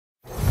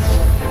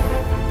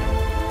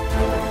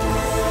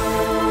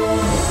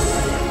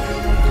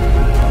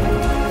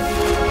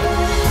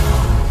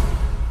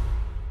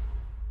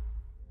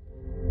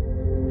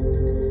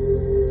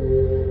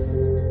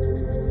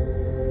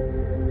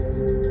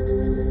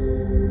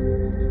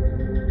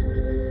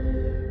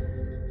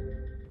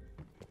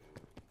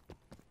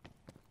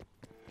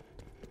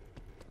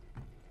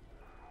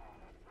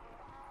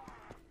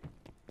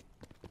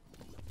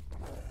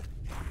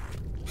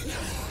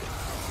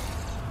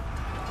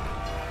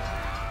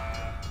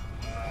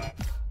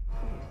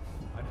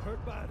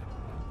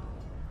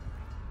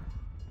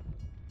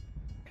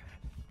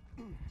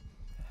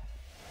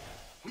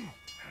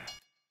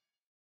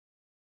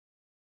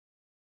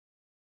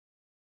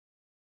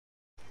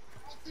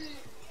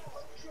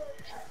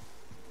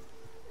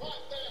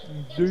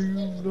Do you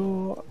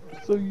not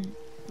see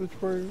the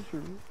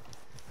treasure?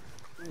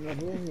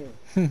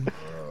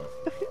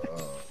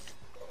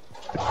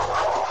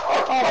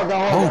 Oh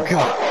god! Oh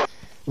god!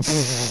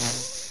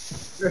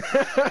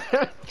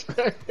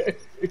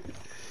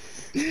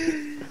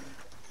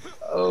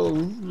 Oh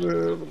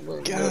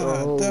man!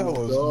 God, that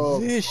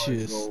was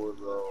vicious.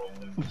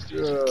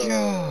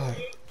 God.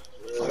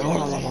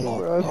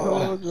 Bro, I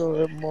told you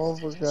that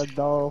motherfucker got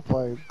dog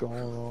fights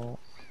going on.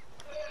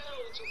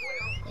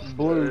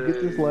 Blue,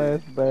 get this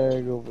last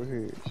bag over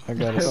here. I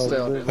got That a.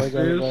 sounded I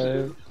got a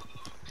vicious. bag.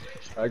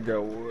 I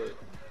got what?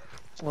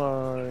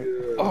 Alright.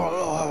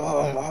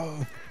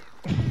 Oh,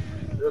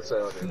 That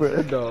sounded.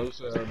 That dog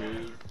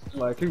sounded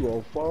like he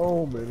was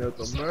foaming at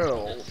the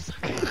mouth.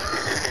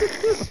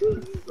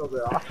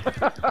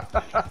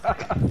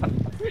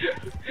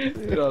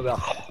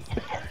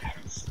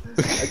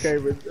 I can't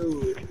even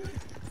do it.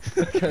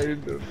 I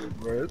can't do it,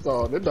 bro. It's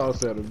all that dog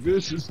sounded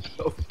vicious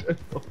though.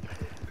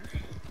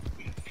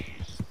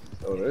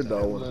 Oh, that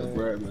dog wants to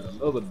grab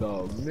another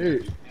dog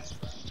neck.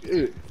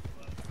 Shit.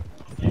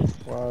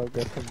 Wow,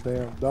 got some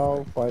damn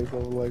dog fights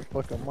over like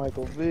fucking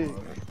Michael Vick.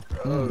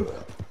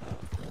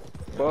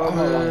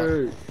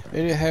 Bobby!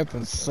 it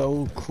happened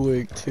so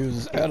quick too,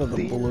 just out of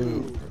the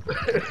blue.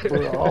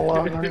 But all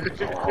I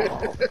heard,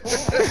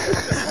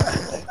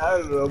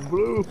 Out of the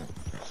blue.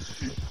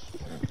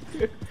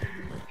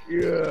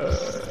 Yeah.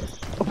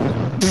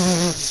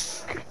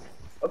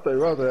 I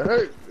think right there,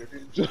 hey,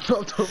 he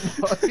jumped off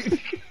the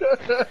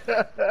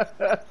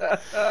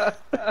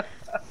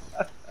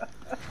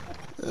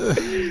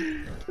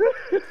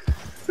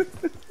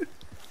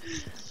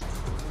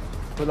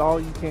put all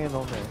you can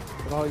on there.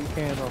 Put all you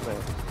can on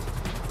there.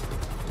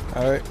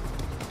 Alright,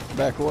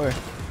 back away.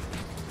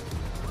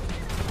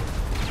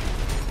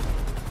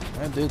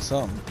 That did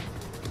something.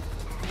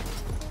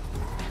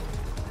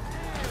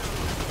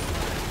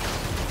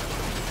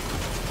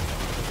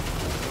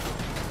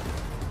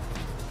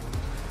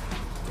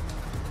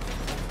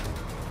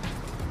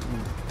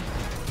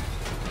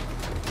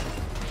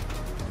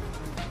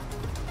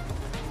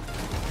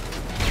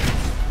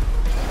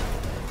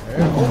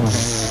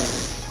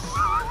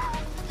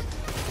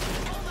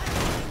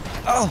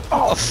 Oh!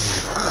 Oh!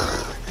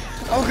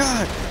 Oh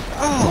god!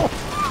 Oh!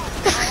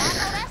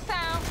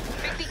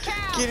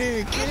 Get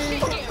in! Get in!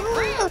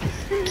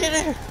 Get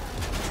in!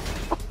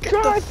 Get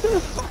the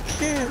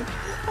fuck in!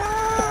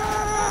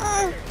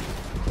 Ah!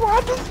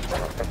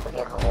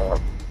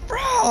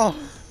 Bro!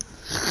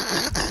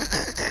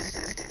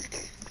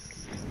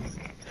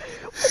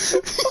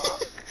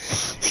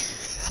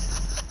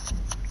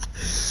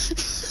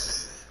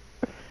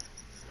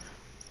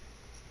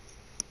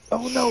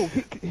 Oh no!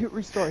 Hit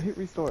restart! Hit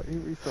restart!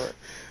 Hit restart!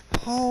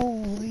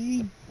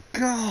 Holy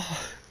god!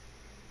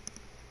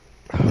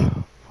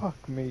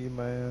 Fuck me,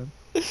 man.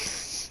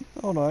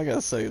 Oh no, I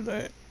gotta save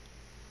that.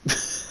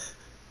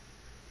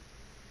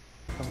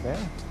 Come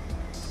down.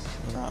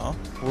 No.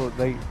 Well,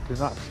 they're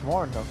not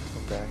smart enough to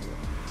come down here.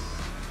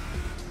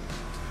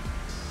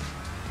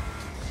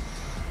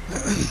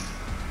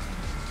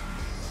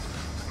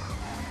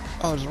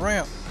 Oh, there's a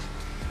ramp.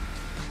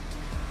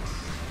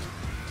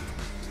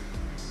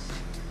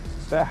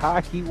 That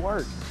high key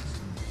works.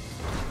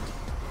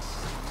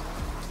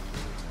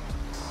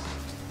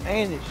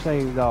 And it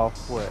shaved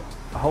off, what,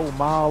 a whole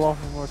mile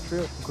off of our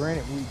trip?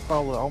 Granted, we'd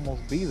probably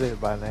almost be there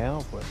by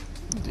now, but...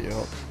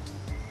 Yep.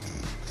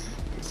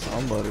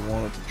 Somebody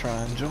wanted to try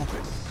and jump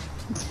it.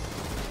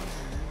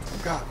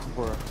 God,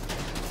 bro.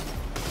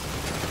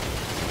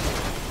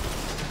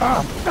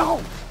 Ah,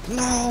 no!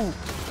 No!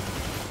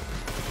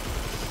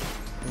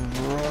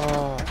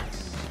 Bruh.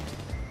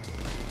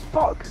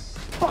 Fuck!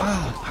 Fuck!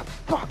 Ah.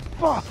 Fuck!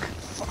 Fuck!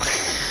 Fuck!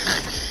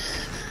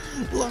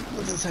 Look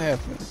what just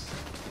happened.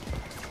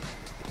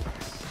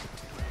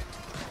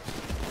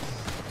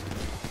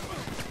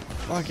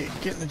 Fuck it,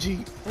 get in the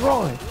Jeep.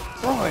 Run!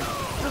 Run!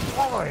 Just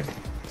run!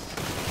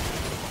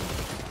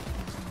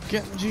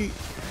 Get in the Jeep.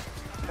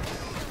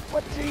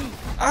 What Jeep?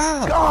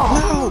 Ah!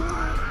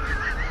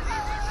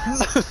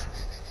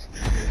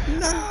 No!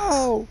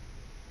 No!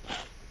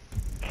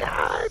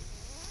 God!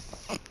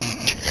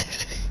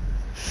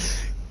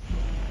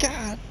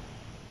 God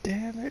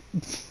damn it.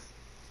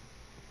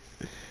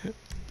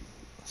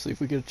 See if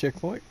we get a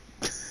checkpoint.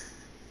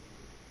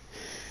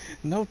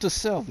 Note to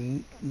self,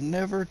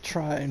 never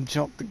try and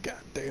jump the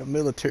goddamn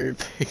military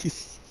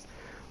base.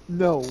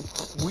 No,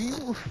 we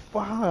were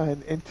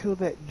fine until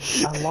that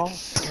I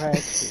lost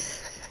traction.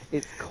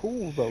 It's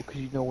cool though, cause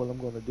you know what I'm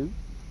gonna do.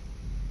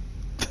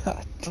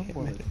 God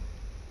damn it.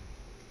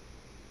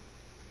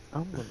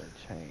 I'm gonna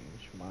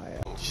change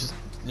my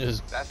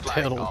Just That's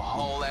pedal. like a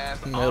whole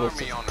ass Metal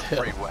army to on the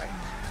pedal. freeway.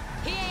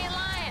 He ain't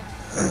lying.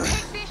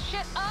 Pick this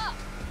shit up.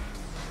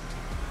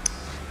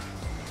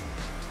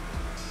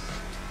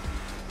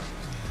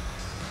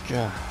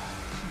 God,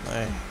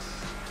 man.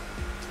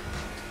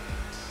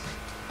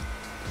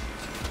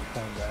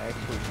 time to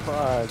actually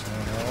try,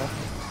 man.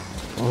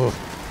 Oh,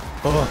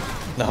 oh,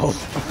 no, no.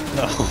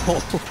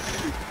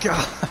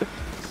 God.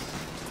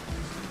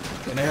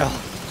 Fucking hell.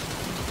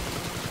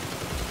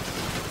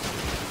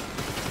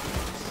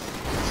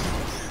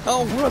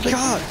 Oh,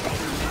 God!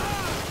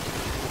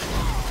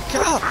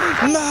 God!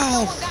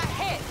 No! Got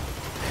hit.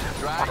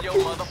 Drive your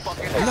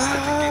motherfucking No!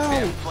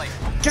 damn place.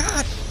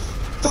 God!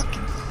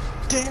 Fucking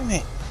damn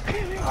it!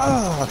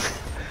 Oh,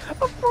 I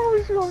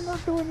promise you I'm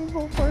not doing this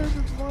on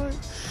purpose, Mike.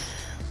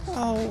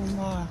 oh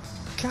my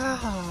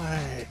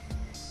God!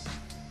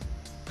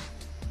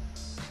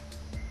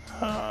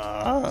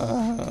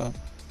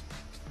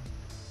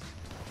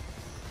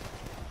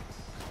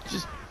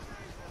 Just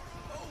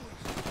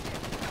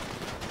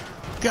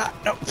God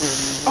no!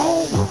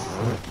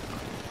 Oh!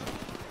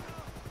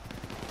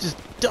 Just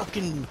duck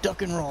and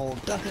roll,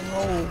 duck and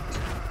roll,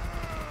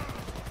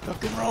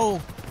 duck and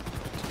roll.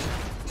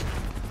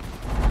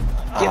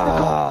 Get in the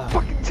car!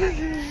 Fucking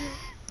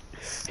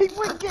he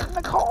wouldn't get in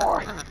the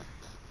car!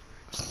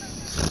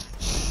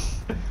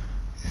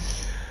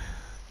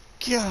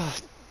 God,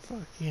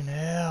 fucking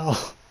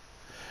hell!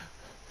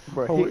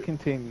 Bro, Oh, hit wait.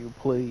 continue,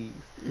 please.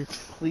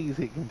 Please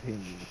hit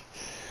continue.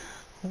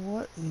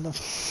 What in the?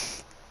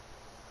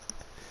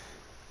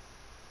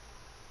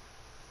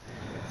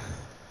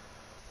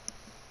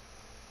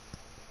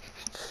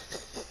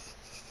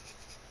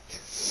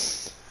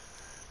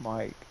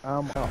 Mike,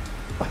 I'm out.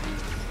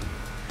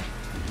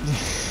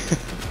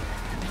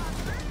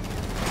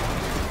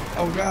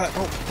 Oh God!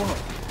 Oh, fuck.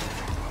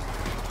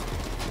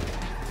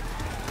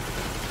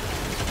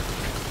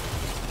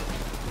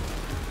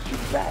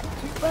 Shoot back,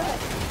 shoot back.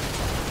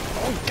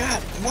 Oh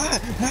God! Why?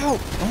 No!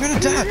 I'm gonna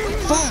die!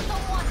 Fuck!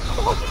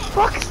 Oh,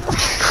 fuck.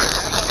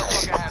 That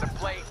motherfucker had a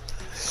plate.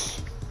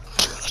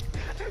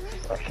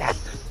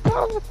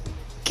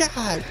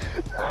 God!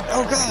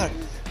 Oh God!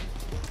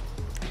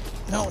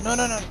 No! No!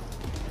 No! No!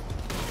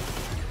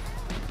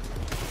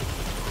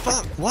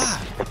 Fuck! Why?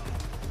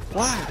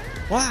 Why?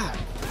 Why?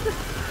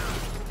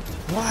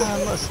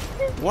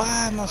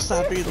 Why must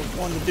I be the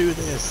one to do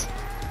this?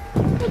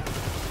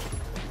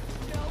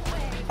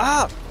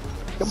 Ah!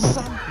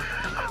 Son!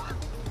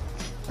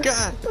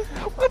 God!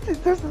 What?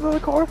 There's another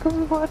car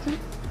coming watching.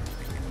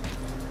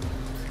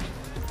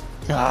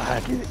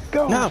 God!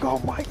 Go, No. go,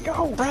 Mike,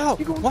 go. Bro,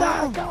 You gonna why?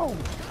 die, go.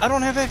 I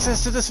don't have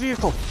access to this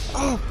vehicle.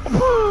 Oh!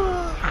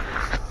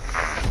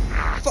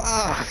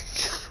 Fuck!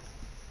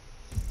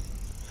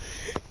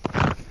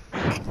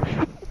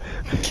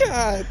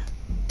 God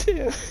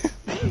damn.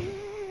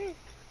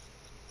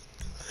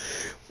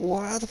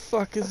 Why the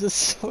fuck is this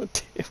so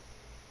damn?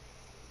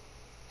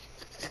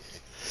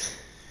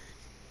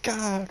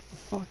 God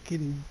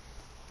fucking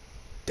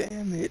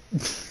damn it.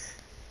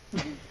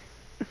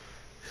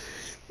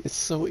 It's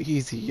so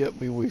easy, yet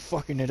we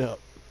fucking it up.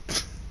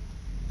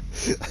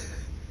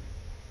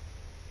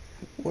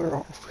 Where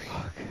are we?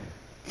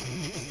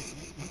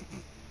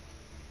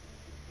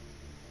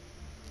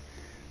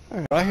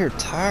 Alright, I hear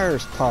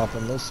tires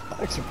popping. Those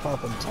spikes are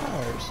popping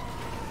tires.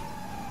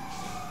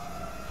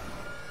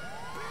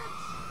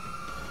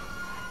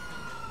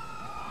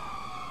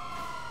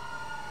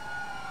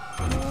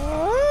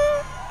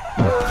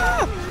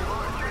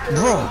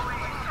 Bro!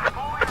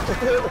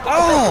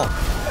 Oh!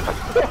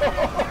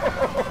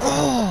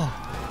 Oh!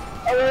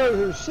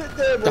 Oh, sit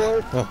there,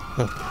 boy.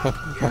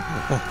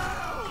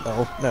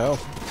 No, no.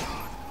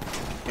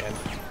 Again.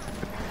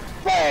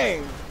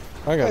 Bang!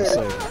 I gotta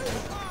say,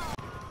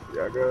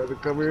 Y'all gotta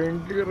come here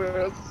and get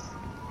us.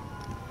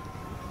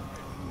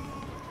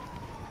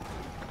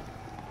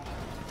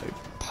 they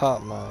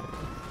pop my.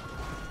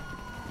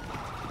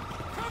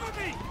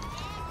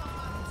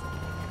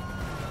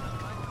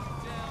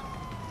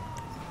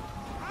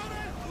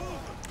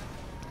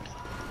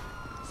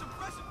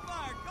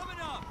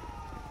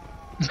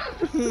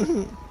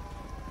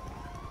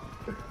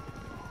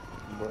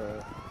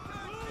 Bruh.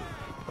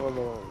 Hold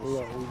on,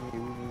 we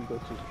need to go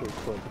to the strip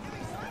club.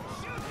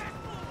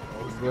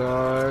 Oh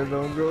God,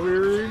 don't go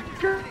here.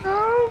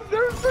 Come,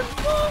 there's the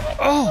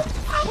Oh!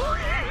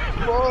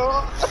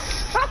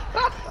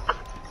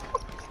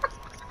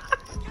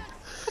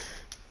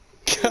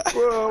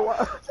 Bro,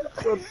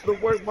 the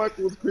white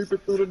Michael was creeping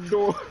through the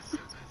door.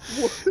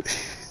 What?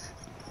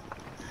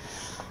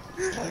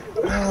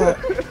 Oh,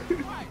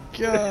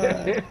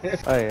 God.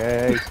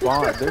 Hey,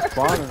 spawn. They're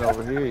spawning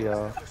over here,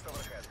 y'all.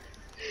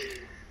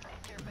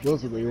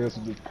 Those are the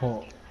answers to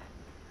pump.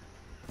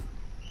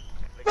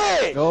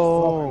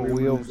 Oh,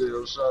 we over.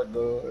 Damn shotgun.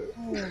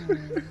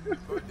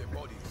 Burn their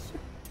bodies.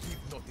 Leave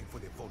nothing for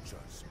the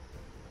vultures.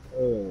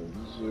 Oh,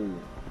 shit.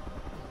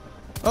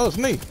 Oh, it's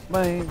me.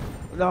 Man,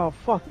 no,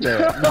 fuck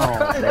that. No,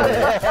 man.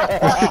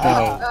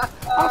 No.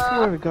 I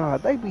swear to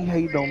God, they be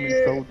hating on me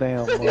so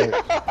damn much.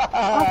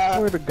 I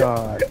swear to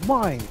God.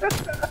 Mike.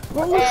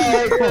 Bro, look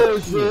at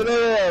this fuck shit.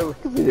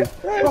 Look at this.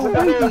 Bro,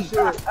 they be...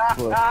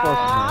 Bro,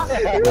 fuck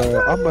me.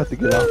 Bro, I'm about to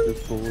get off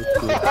this bullshit.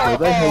 Bro,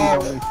 they hate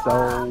on me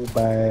so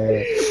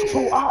bad.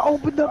 Bro, I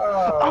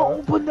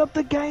opened up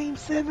the game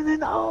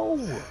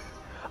 7-0.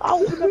 I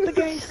opened up the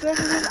game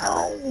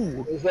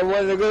 7-0. It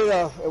wasn't good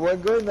enough. It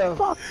wasn't good enough.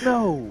 Fuck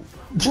no.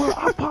 Bro,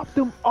 I popped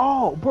them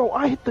all. Bro,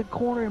 I hit the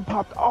corner and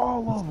popped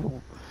all of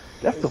them.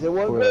 That's the It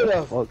wasn't good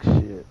enough. fuck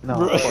shit. No,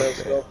 Bro. fuck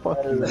that.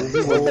 Fuck you.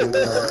 You wasn't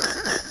good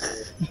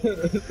enough.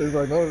 It's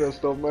like none of that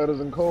stuff matters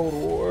in Cold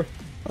War.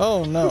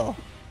 Oh no.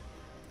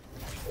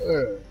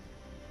 Yeah.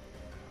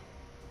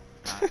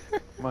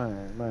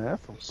 Man,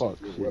 that's some fuck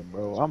shit,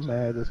 bro. I'm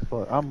mad as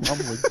fuck. I'm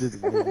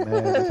legitimately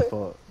mad as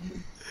fuck.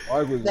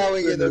 I was Now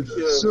we get no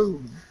kills.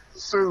 Shoot.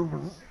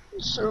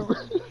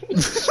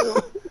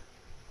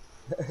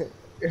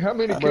 How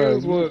many Bro,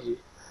 kills was it?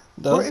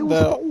 Bro, That's it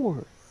was about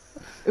 4.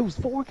 It was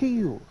 4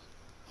 kills.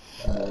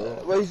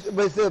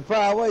 But the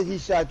problem was he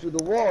shot through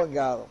the wall and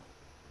got him.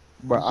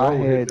 Bro, So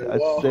hit that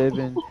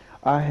wall.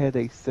 I had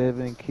a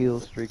 7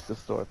 kill streak to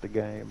start the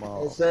game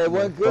off. And so it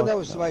wasn't good Fuck enough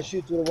when no. somebody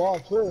shoot through the wall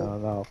and kill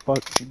him. No,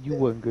 fuck you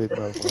wasn't good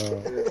enough,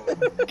 bro.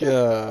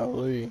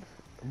 golly.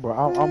 Bro,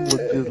 I'm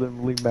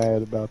legitimately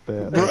mad about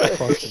that. Bro. Like,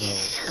 fuck no.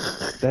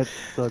 That's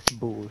such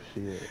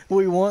bullshit.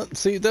 We want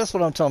see that's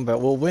what I'm talking about.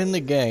 We'll win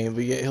the game,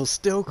 but yet he'll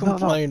still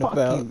complain no, fuck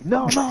about you.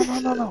 No.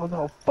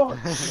 Fuck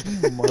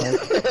you, Mike.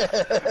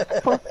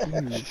 Fuck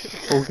you.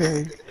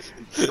 Okay?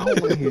 I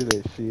don't wanna hear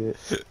that shit.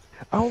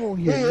 I don't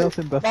wanna hear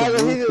nothing but some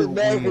Michael, he was bullshit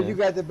mad because win. you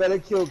got the better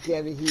kill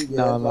cam than he did.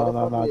 No.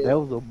 Motherfucker, That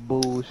was a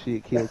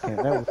bullshit kill cam.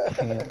 That was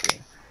camping.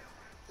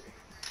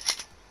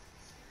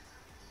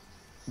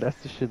 That's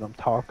the shit I'm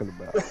talking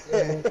about.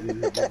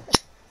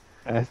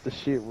 That's the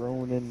shit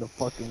ruining the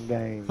fucking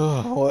game.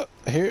 what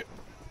here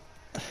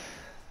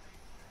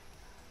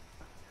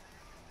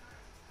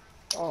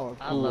Oh,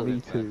 I cool. love Me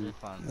it. too. It's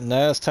fun.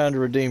 now it's time to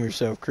redeem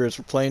yourself, Chris.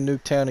 We're playing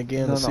Nuketown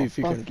again. No, Let's see if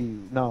you fuck can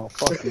you. No,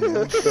 fuck you.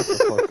 You shut the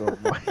fuck up,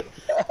 Mike.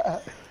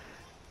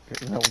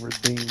 No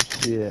redeem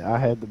shit. I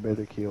had the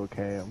better kill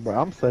cam. Bro,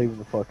 I'm saving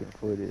the fucking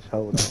footage.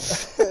 Hold on.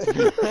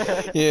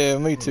 Yeah,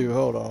 me too.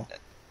 Hold on.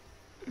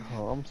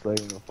 Oh, I'm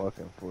saving the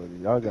fucking footage.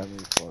 Y'all got me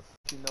fucked.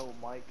 You know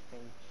Mike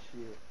ain't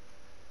shit.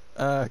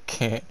 I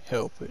can't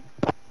help it.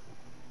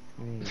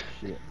 You ain't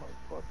shit,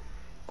 motherfucker.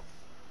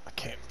 I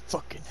can't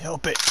fucking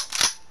help it.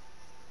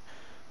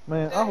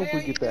 Man, I hope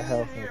we get that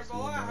house next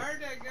year,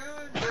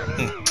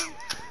 man.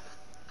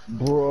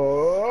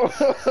 Bro.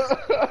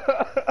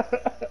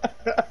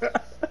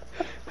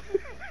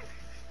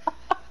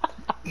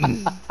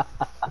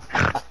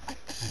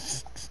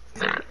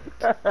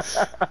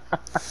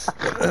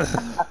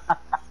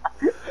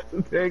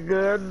 That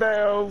good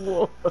down,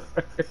 boy.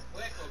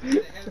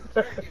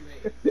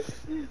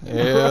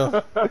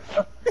 Yeah.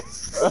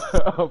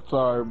 I'm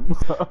sorry.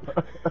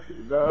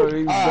 No,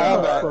 he's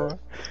not.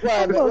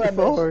 I'm not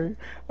sorry.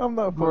 I'm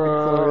not fucking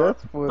sorry.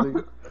 That's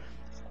funny.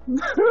 He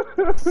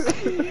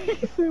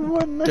said,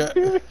 what in the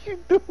hell are you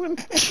doing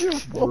here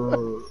for?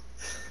 Bro.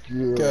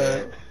 Yeah.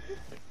 God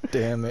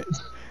damn it.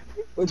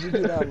 What'd you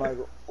do now,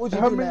 Michael? What'd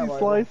you How do now, many Michael?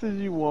 slices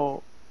you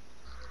want?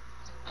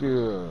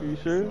 Good. You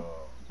sure?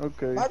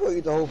 Okay. Michael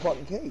eat the whole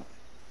fucking cake.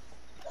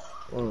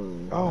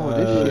 Oh,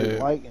 this shit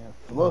light and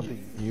fluffy.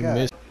 You God.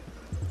 missed.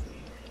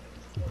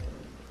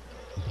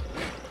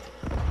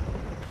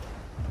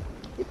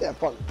 Get that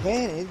fucking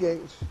pan in.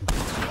 Games.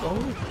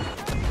 Oh.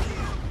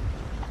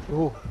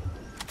 Ooh.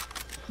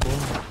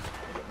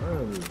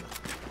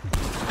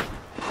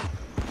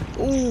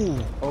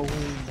 Oh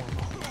my.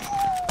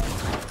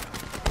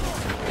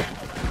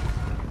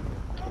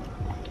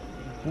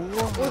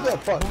 Where's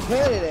that fucking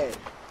pan in at?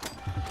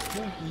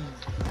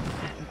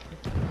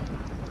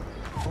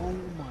 Oh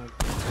my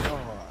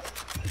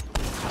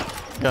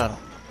god. Got him.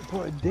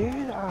 But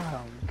dead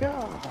eye,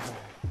 God.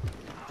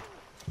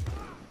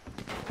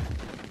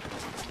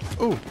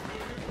 Ooh.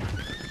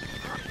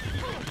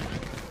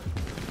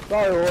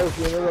 Sorry,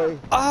 Royce, anyway.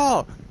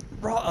 Oh!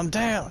 Rob, I'm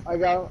down. I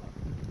got him.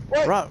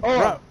 What?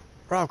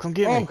 Rob, come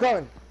get I'm me.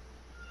 coming.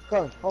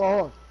 Coming. Hold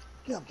on.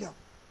 Get him, get him.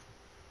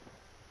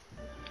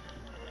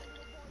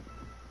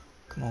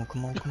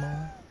 Come on.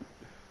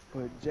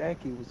 But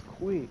Jackie was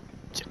quick.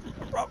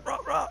 Rob.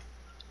 Go.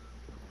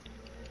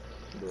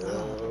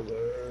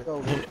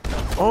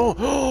 Oh!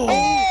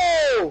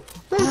 Oh!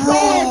 This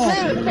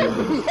man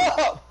fucked me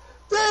up!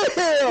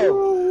 Damn!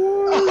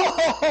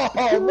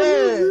 Oh,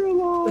 man!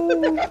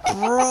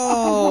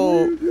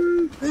 Bro!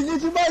 Did he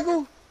get you,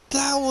 Michael?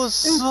 That was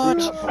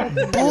such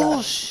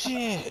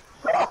bullshit!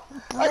 I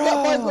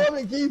got Michael Bro! up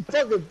and keep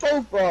fucking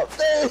both up.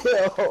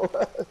 Damn!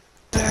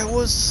 That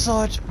was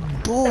such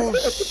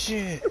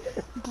bullshit!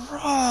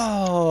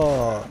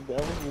 Bro! That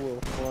was a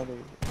little funny.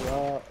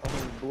 Rob,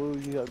 Blue,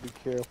 you gotta be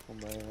careful,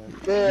 man.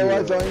 Damn,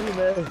 what's on you,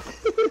 man?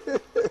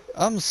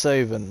 I'm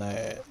saving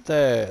that.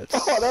 That's...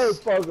 Oh, that was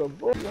fucking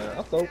bull. Man,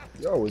 I thought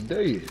y'all was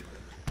dead.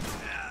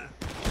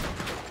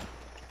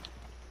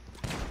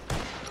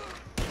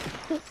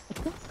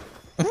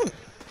 Bro,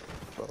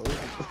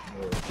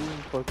 this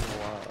is fucking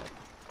wild.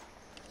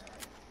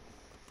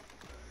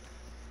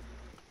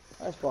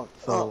 That's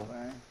fucked So- up,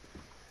 man.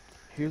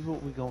 Here's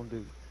what we gonna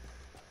do.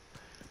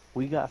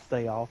 We gotta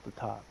stay off the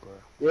top, bro.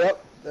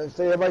 Yep. Let's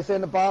say everybody stay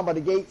in the bottom by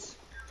the gates.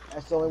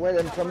 That's the only way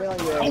they can come in on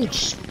you.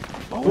 Ouch!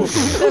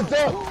 What's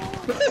up?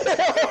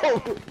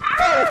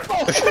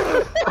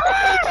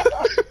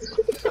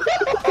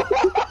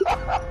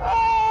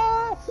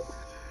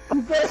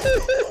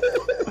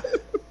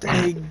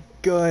 They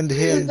gunned He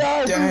him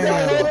died. He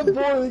got down. on the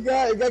board. He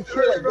got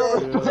killed.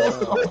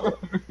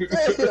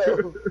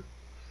 Damn.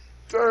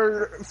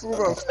 Dang, as soon as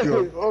I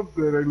stepped up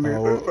there,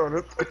 they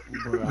started.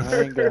 Bro,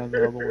 I ain't got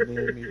another one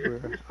in me, bro.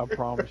 I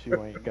promise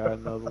you I ain't got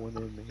another one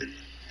in me.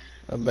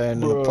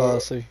 Abandon the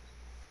posse.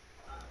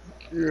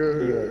 Yeah,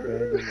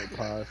 abandon the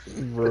posse. I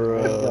ain't got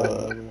Bruh.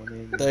 another one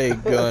in me. They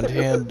gunned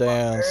him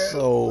down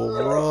so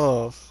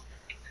rough.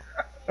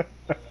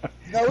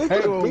 No, we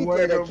They could were beat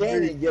waiting that. on They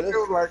can't me. even get It us.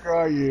 was like,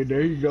 oh yeah,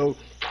 there you go.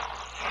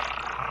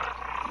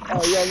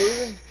 Oh, y'all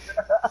leaving?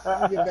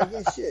 You get back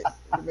in shit.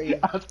 Get back in.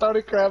 I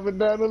started climbing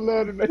down the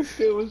ladder and they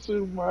still was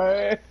shooting my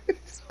ass.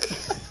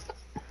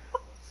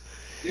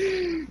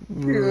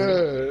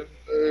 God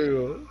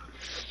damn.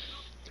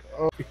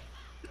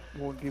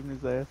 Won't give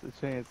his ass a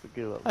chance to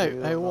get up.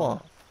 Hey, Juan.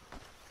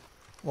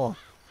 Juan,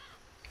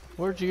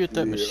 where'd you get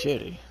that Yeah.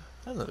 machete?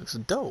 That looks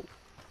dope.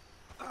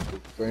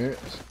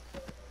 Fence.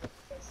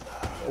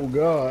 Oh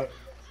God.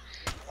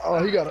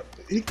 Oh, he got a.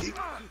 He got a.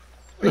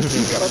 Oh, you hit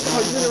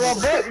the wrong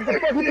button. What the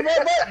fuck hit the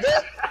wrong button,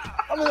 man?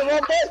 I'm in the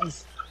wrong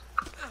buttons.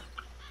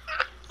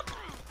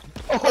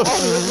 Oh,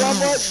 I'm in the wrong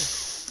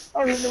buttons.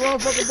 I'm hitting the wrong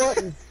fucking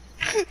buttons.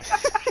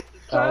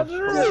 I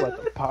was about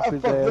to pop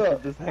his ass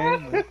with this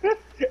hammer.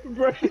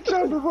 Bro, he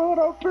tried to roll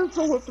out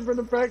pistol with him in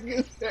the back of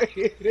his head.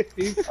 He I'm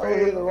hitting the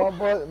failed. wrong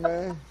button,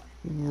 man.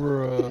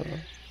 Bruh.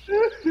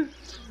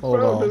 Hold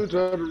Bro, on. dude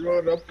tried to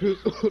roll out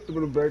pistol with him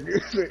in the back of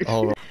his head.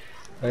 Hold on.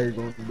 I ain't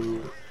gonna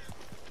do it.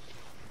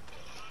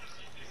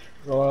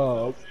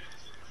 Oh.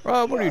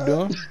 Rob, what are you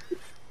doing?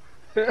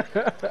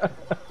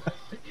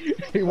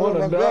 He wanna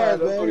my die, God,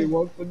 that's what he man.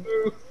 wants to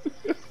do.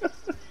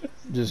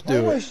 Just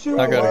do Why it. shoot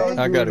I got him,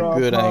 a man?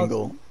 good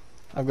angle.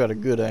 I've got a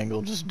good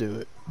angle. Just do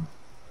it.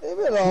 Leave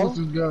me Who's alone. this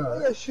guy?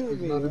 You gotta shoot He's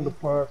me, not in the man.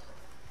 park.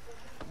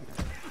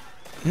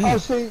 Oh,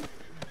 see.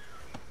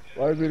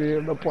 Why is it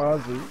in the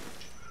posse?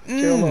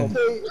 Kill him.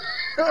 See.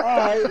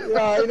 Alright,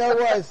 yeah, you know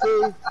what,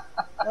 see.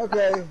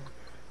 Okay.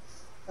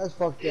 That's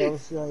fucked up.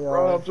 See how y'all.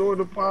 Rob, join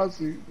the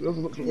posse. That's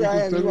what Yeah, I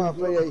am. You wanna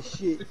play that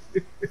shit.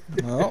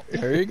 Well,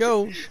 there you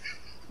go.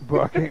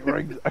 Bro, I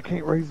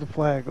can't raise the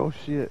flag. Oh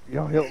shit.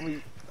 Y'all help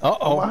me.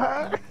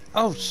 Uh-oh.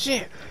 Oh,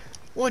 shit.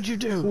 What'd you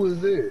do? Who is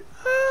that?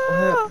 What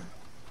happened?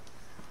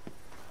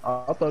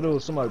 I thought it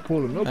was somebody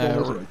pulling up on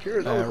us in the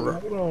carriage. I was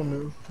like, hold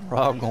on now.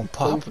 Rob gonna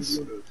pop us.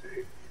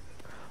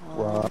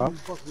 Rob.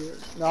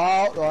 No,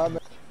 I mean,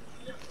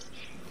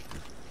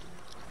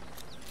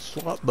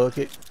 Swap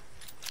bucket.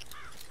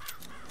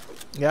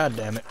 God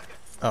damn it.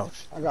 Oh.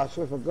 I got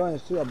shit for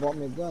guns too. I bought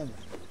me a gun.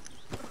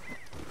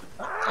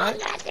 Damn,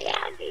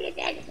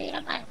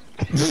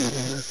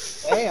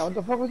 what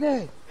the fuck was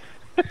that?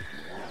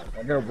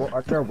 I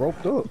got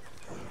roped up.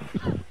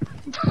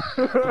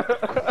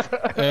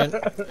 And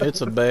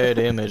it's a bad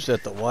image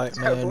that the white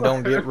man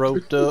don't get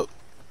roped up,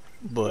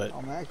 but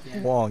I'm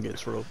acting. Juan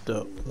gets roped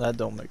up. That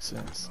don't make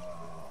sense.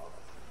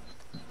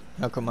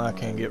 How come I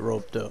can't get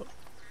roped up?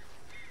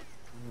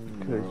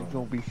 Because you're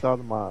gonna be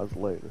sodomized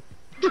later.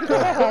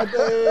 God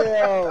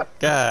damn.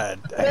 God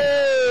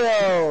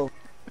damn.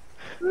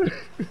 Damn.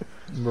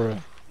 Bruh.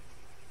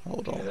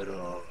 Hold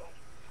on.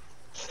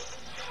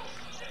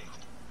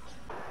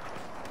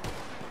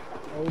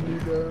 Hold me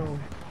down.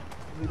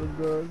 Need a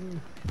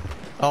gun.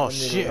 Oh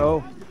shit.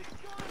 Oh,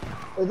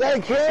 Is that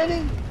a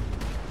candy?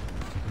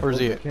 Where's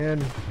he at?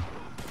 Candy.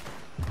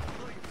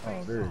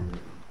 Oh, there he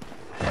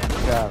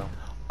is. got him.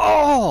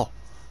 Oh!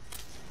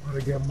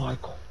 Gotta get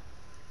Michael.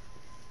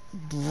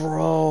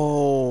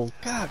 Bro.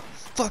 God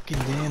fucking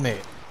damn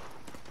it.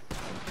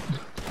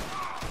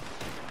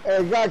 Hey,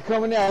 a guy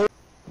coming out.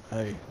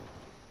 Hey.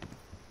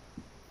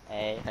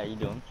 Hey, how you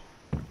doing?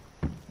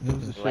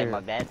 Who's the You like my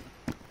sheriff? bed?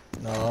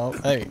 No.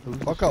 Hey.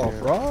 Fuck off,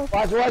 Rob.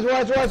 Watch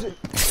it.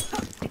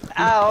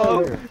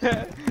 Ow!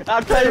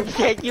 I'm trying to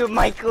protect you,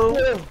 Michael.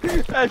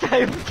 I'm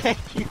trying to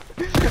protect you.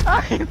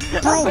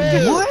 Bro,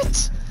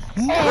 what?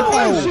 Oh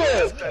No!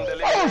 shit!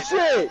 Oh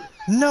shit!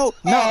 No!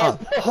 Nuh-uh.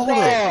 Hold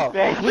on.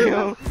 Thank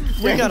you.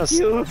 We gotta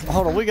Thank you.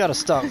 hold on. We gotta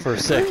stop for a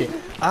second.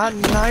 I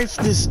knifed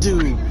this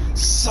dude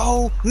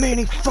so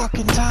many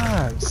fucking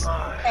times.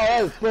 Oh,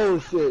 that's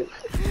bullshit.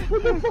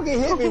 What the fuck he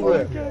hit me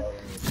with?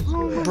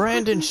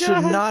 Brandon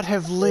should not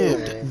have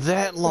lived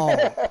that long.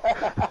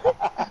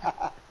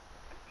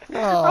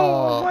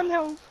 Oh, One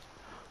health.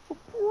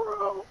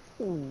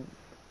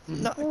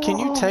 no, can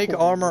you take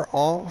armor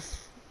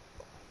off?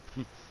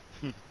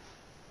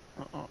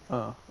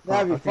 Now if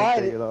I you can't fight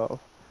take it. it off.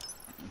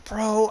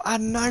 Bro, I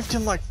knifed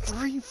him like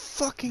 3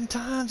 fucking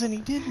times and he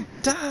didn't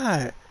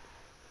die.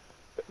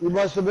 You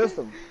must have missed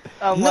him.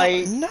 I'm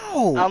like,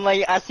 No.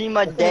 I see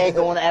my dad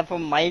going after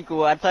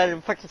Michael. I tried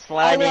to fucking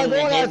slide I'm not in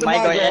going and hit after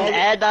Michael, Michael. and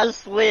as I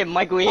slid,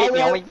 Michael hit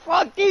me. I'm like,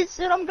 fuck this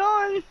shit, I'm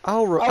gone. I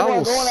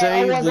will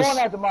save going this.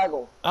 after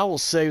Michael. I will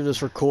save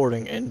this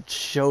recording and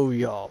show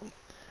y'all.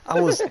 I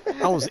was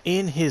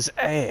in his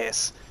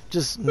ass,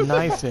 just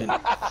knifing.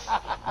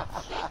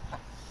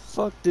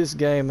 Fuck this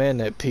game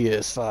and that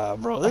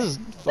PS5, bro. This is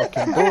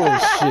fucking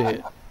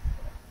bullshit.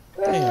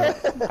 Damn.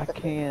 I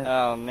can't.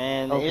 Oh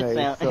man,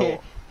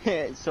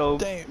 Okay, so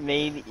Damn.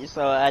 maybe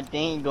I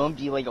think it's gonna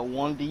be like a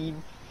 1v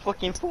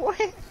fucking 4.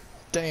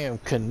 damn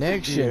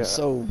connection. Yeah.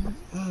 So,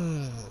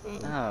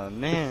 Oh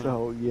man.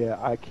 So yeah,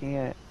 I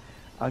can't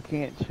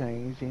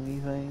change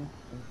anything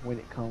when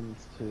it comes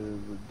to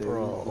the dude,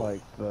 Bro.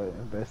 like the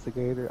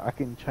investigator. I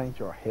can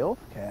change our health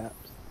caps,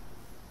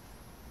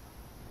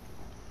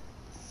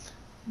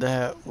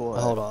 that. but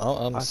Hold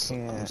on. I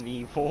can't.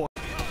 V4.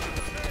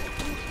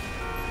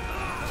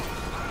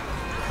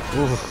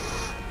 Oof.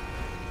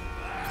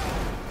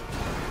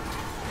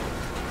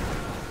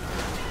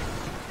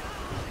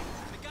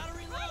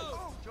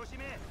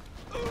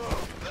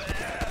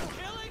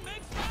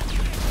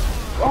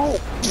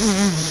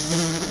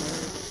 Oh!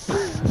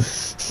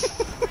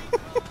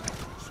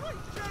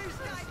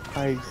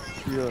 I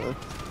just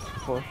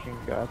fucking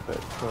got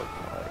that truck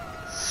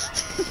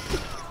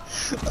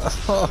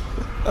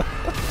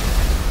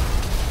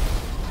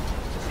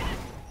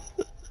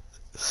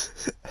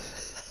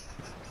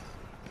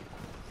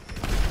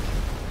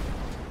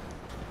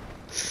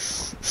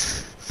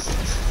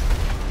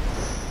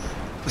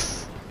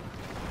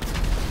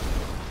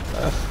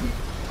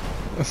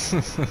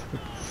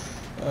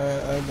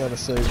I gotta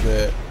save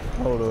that.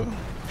 Hold on.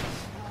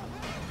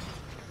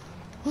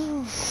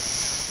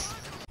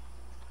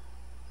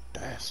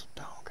 That's a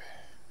donkey.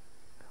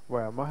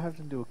 Well, I might have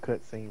to do a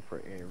cutscene for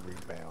every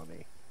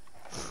bounty.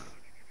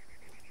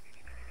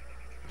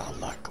 I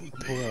like 'em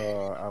big.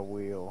 Bruh, I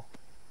will.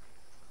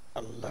 I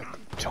like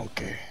 'em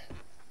chunky.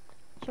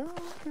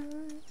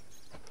 Chunky.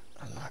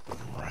 I like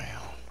 'em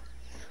round.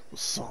 With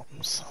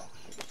something.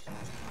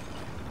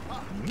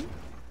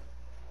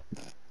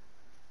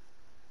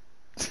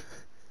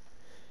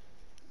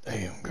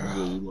 Damn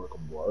girl. You like a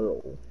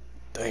wild.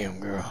 Damn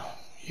girl.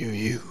 You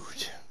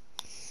huge.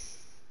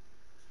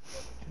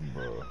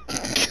 Bruh.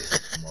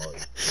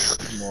 Mike.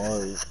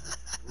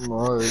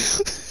 Mike.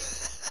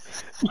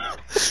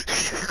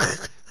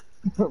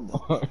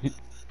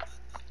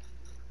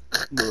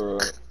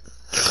 Bruh.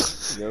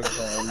 You gotta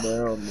calm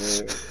down,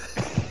 man.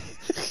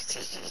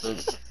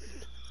 That's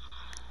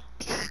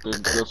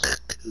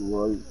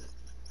right.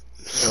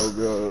 Oh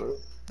god.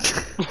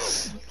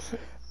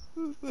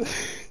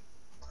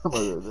 I'm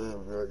like,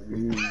 damn, God, you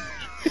huge.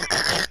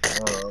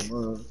 Oh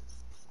man.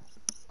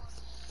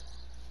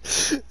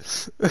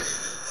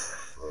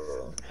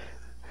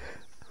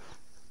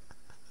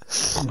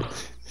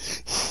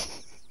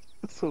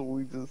 So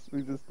we just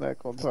not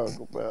gonna talk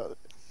about it.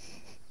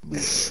 We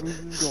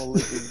just gonna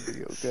let this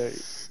be, okay?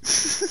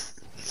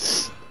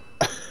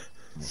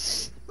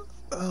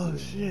 Oh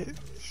shit.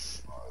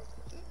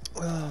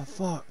 Oh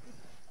fuck.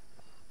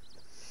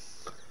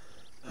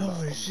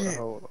 Holy shit.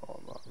 Hold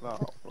on,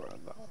 no, bro,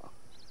 no.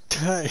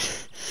 Hey.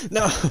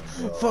 No.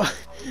 Fuck.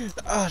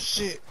 Oh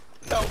shit.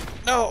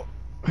 No.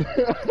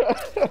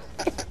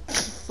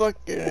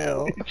 Fucking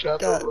hell.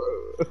 God.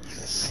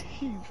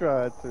 He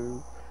tried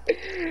to.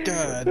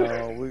 God.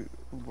 No,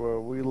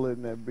 we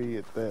letting that be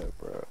at that,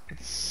 bro.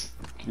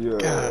 Yeah.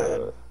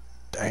 God.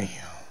 Damn.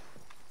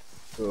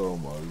 Oh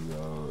my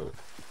god.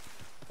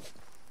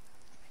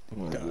 Oh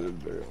my god, damn,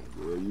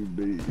 girl, you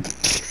big.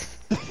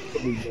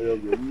 You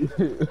damn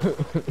girl,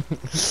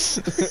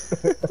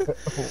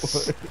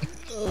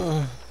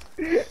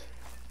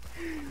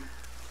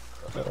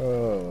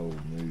 Oh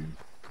man.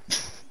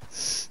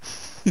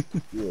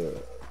 Yeah.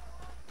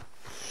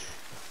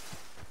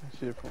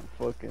 Shit from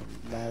fucking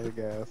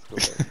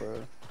Madagascar, bro.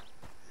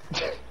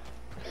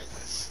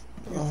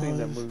 You seen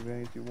that movie,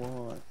 ain't you,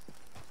 want?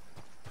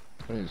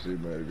 I ain't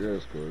seen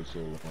Madagascar, so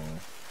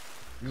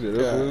you said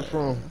that's where it's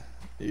from?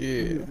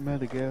 Yeah.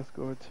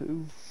 Madagascar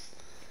too.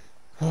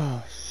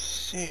 Oh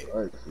shit. I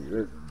ain't see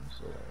that.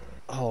 So.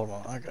 Hold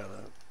on. I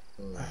gotta.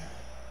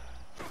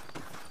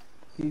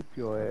 Keep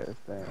your ass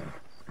down.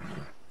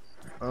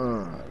 You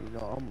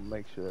know, I'm gonna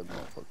make sure that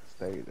motherfucker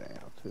stay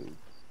down too.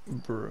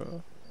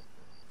 Bruh.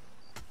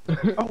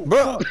 Oh,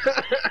 Bruh.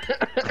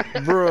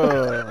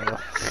 Bruh.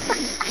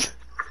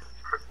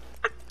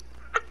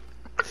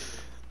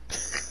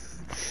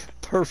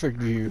 Perfect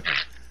view.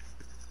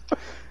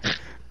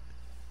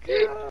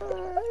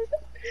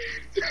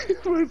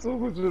 Wait, so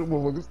much of the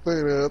motherfucker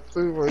stay there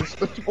too, man.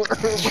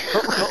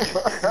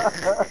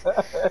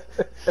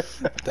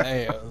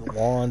 Damn,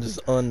 Juan just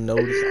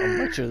unnoticed. I'm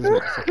make sure this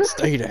motherfucker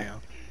stay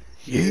down.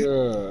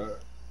 Yeah.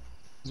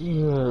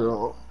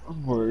 Yeah.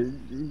 Boy,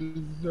 you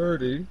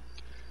dirty.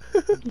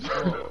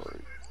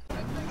 Sorry.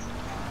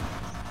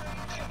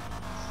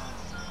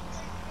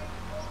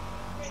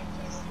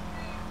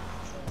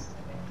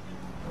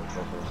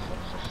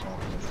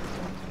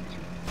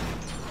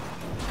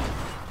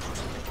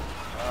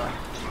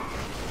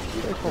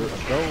 they from the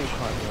gold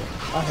content.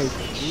 I hate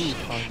the new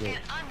content.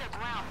 An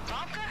underground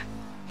bunker?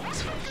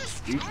 What's with this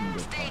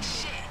doomsday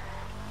shit?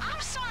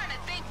 I'm starting to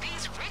think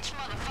these rich He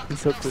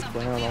motherfuckers took got this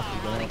something brown they off don't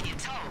his wanna mouth. get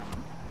told.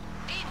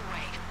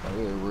 Anyway, Oh,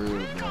 yeah, real, we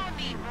man. gonna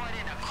need more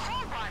than a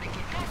crowbar to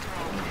get that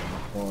thrown in.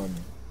 Fun.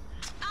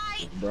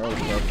 I Bro, we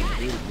got some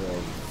good,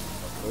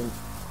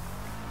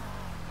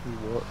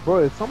 bro. Bro,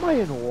 is somebody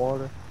in the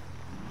water?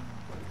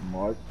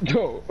 Mike.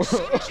 Yo. I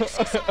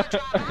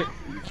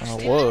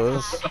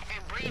was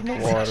in the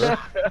water.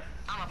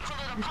 I'ma pull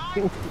it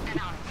apart and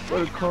I'll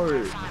Where the car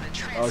is? Find a Oh,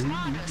 transformer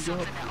he or got.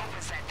 something that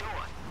opens that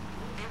door.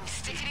 Then we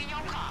stick it in your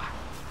car.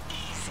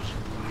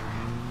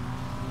 Easy.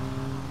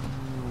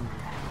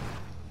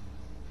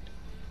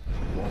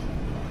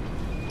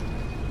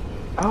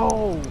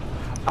 Oh,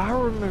 I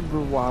remember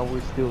why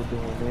we're still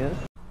doing this.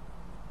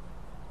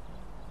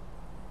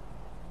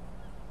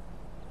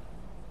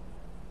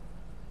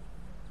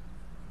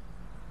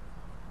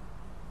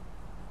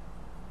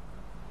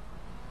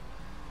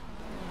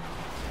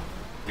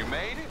 You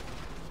made it?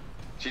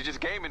 She just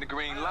gave me the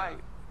green light.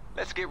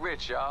 Let's get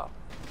rich, y'all.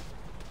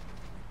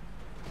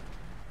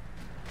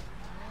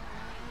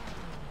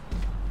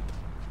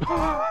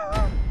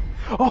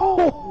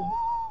 Oh,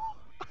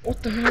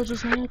 What the hell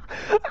just happened?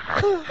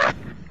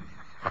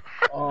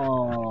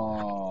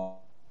 Oh,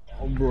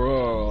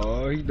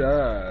 bro, he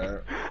died.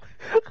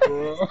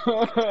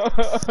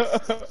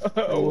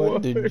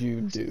 What did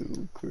you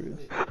do, Chris?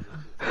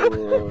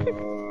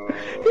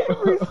 it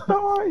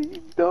restart,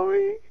 you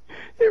dummy.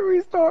 It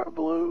restart,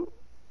 Blue.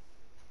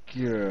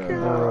 Yeah.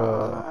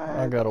 Bruh,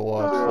 I gotta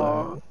watch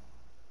no.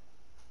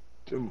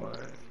 Come on.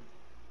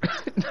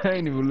 I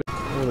ain't even that.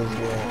 What is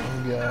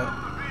wrong? You got?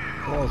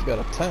 One's got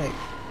a tank.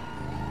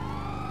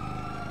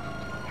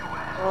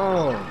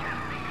 Oh.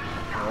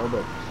 Hold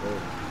up.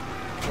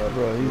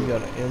 Bro, he's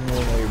got an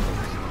M1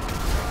 Abrams.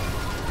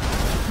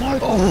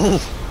 Michael! Oh!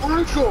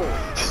 Michael!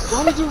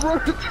 Why is it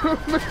running through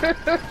me?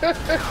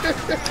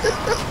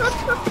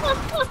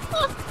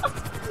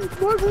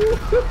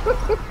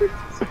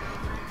 Michael!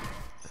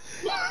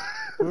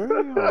 Where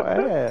are y'all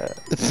at?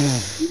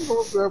 You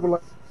don't have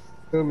like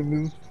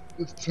having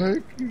this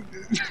tank.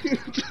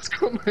 Just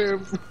come here.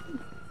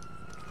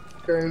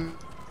 Okay.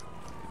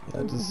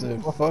 I just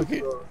said, fuck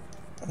it.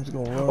 I'm just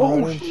gonna run Oh,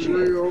 right into shit. it.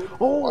 Real.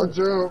 Oh. I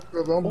jump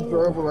because I'm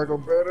driving like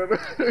I'm better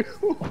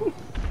than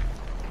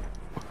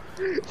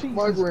Jesus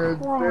Mike ran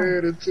Christ.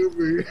 dead into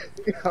me.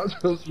 I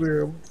just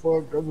ran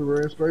fucked. I just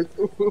ran straight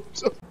through him.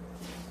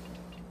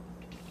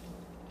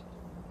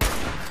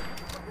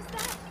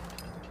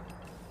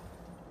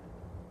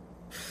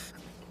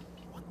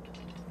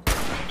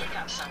 Picking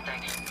up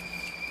something.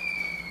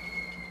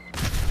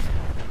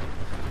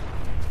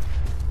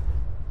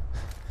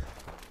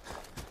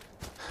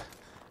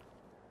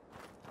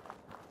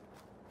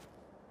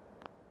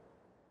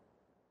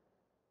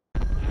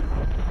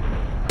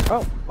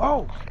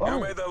 Oh, You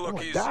made that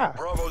look easy. die.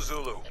 Bravo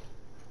Zulu.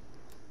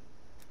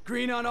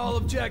 Green on all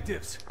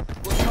objectives.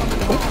 We're coming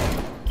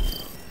home.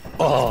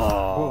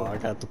 Oh, I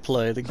got to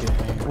play the game.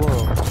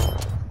 Whoa.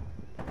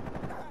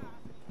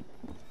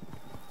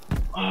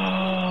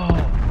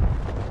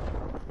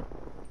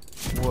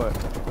 What?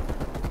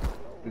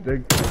 Did they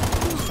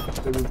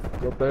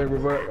your thing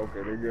revert?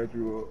 Okay, they got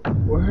you up.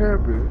 What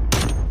happened?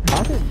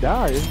 I didn't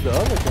die. It's the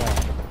other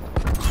guy.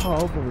 Oh,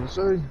 I was gonna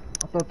say.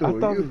 I thought that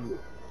was you.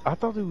 I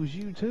thought it was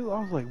you too. I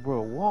was like,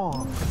 bro,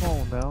 Wong, come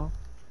on now.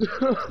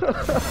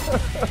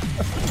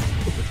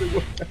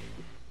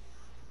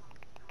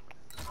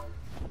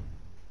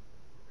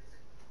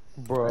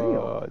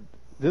 Bro,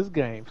 this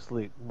game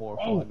slick more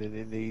fun than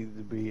it needs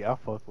to be. I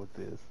fuck with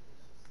this.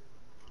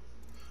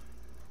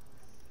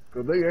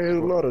 Cause they had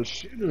a lot of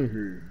shit in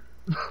here.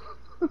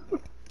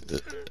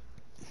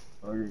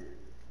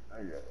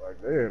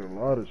 like they had a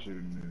lot of shit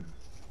in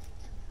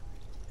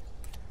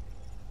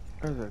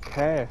there. There's a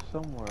cache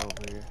somewhere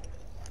over here.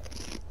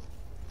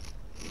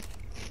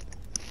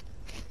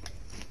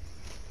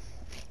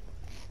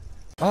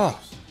 Oh,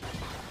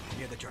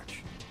 Near the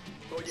church.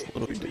 what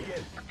do we do?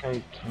 I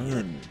can't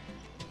turn it.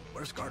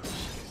 Where's Carlos?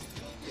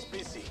 It's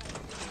busy.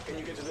 Can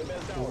you get to the bell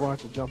We're tower? going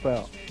to jump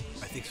out.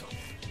 I think so.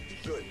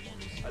 Good.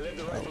 I left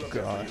the rifle up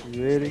there God. for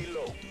You ready? Stay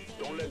low.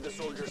 Don't let the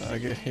soldiers see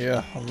Okay,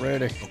 yeah, I'm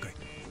ready. Okay.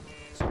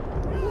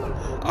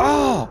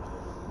 Oh!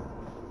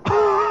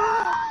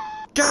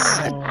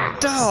 God,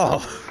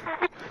 dog!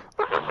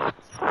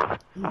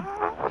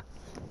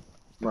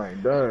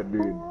 Man, died,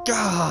 dude.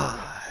 God!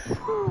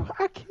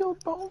 I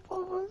killed both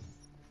of us.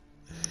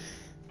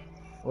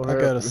 What I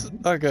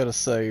happened? gotta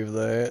save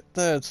that.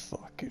 That's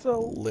fucking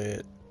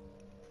lit.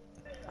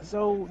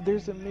 So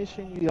there's a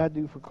mission you gotta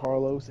do for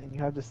Carlos, and you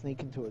have to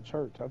sneak into a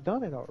church. I've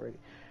done it already,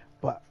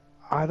 but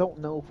I don't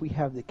know if we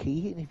have the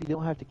key. And if you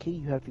don't have the key,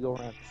 you have to go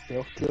around and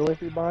stealth kill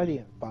everybody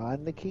and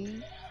find the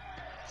key.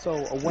 So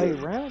a way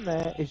around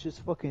that is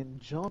just fucking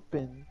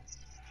jumping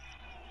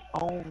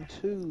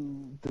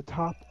onto the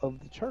top of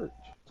the church.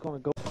 It's gonna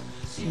go.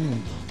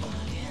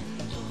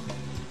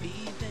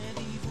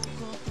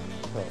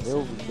 Oh,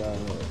 Elvis died.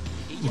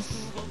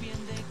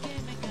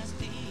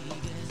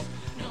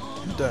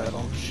 Died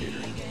on the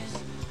shitter.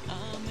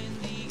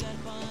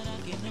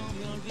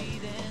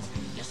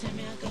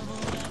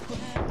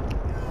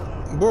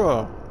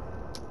 Bruh.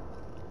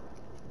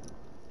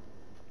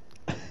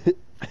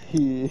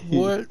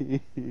 What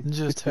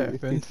just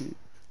happened?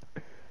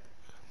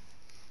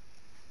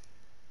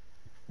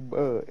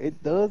 Bro,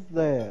 it does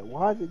that.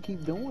 Why does it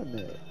keep doing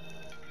that?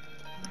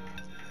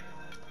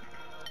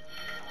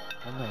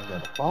 I man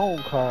got a phone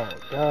call.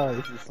 God,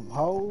 this is some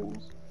hoes.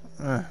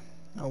 I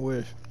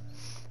wish.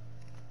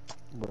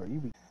 Bro, you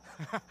be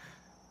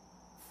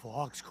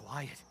fog's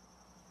quiet.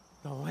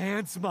 The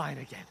land's mine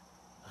again.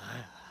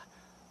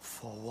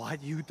 For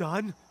what you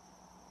done,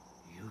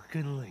 you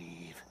can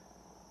leave.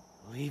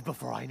 Leave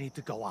before I need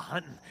to go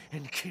a-hunting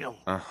and kill.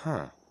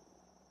 Uh-huh.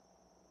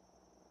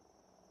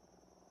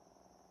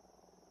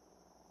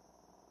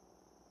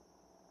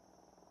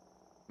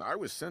 I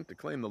was sent to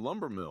claim the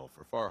lumber mill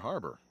for Far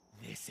Harbor.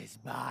 This is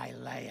my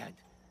land.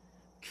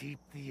 Keep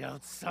the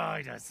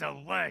outsiders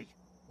away.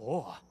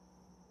 Or,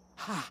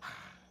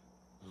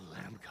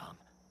 let them come.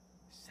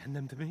 Send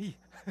them to me.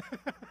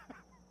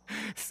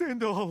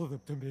 Send all of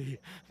them to me.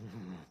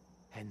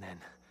 And then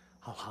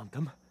I'll hunt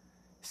them,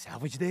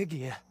 salvage their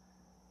gear,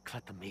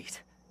 cut the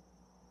meat,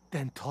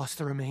 then toss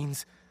the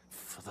remains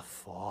for the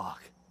fog.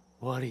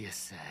 What do you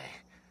say?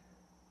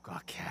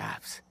 Got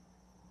caps.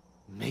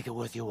 Make it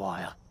worth your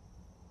while.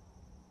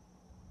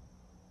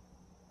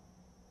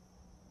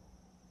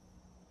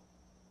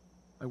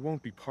 I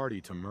won't be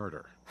party to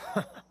murder.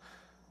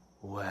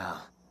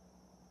 Well,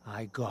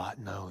 I got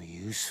no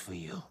use for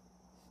you.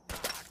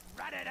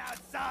 Run it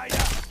outside!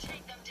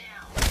 Take them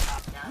down.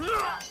 Now the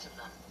last of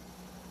them.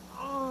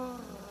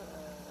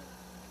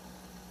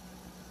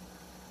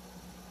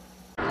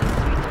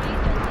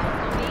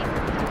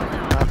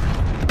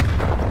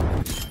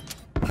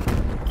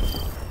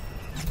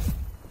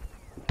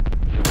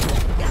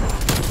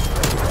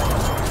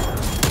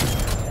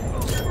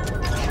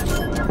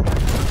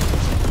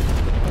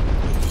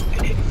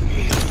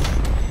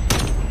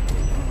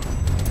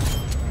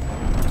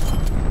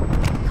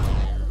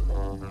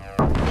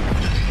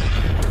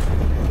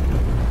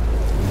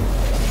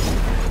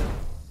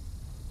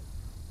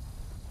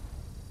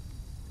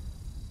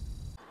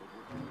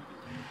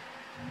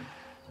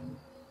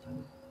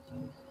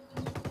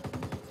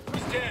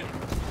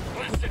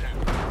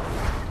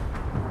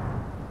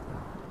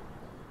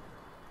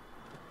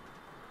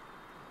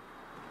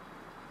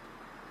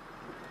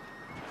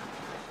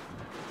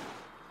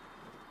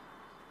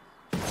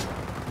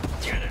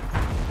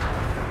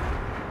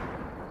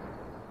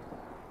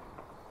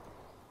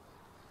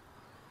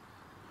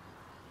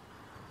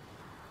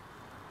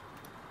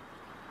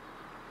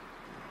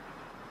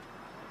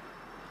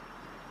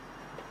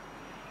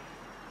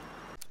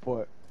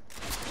 What?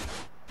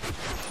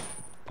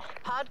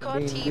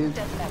 Hardcore team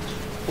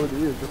deathmatch. What it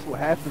is, that's what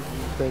happens when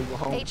you stay in your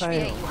hometown.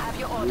 HVA, you have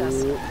your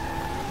orders.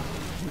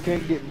 Yeah. You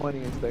can't get money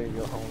and stay in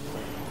your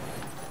hometown.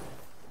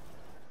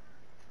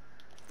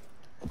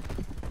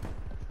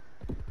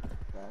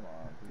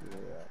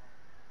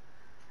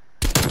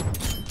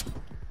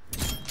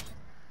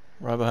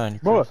 Right behind you,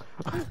 Bruh.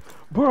 Chris.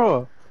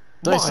 Bruh.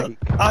 Listen,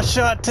 Mike. I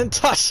shot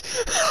Tentash.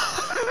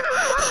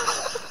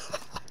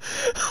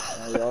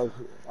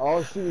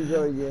 I'll shoot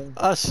you again.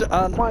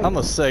 I'm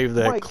gonna save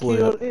that Mike clip.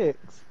 killed X.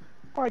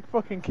 Mike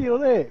fucking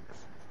killed X.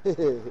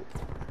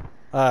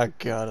 I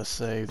gotta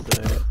save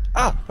that.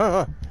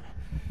 Ah!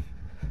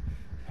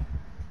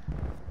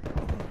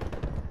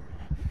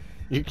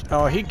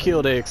 Oh, he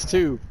killed X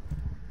too.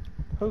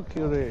 Who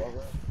killed X?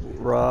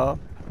 Rob.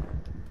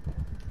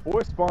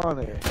 Where's Spawn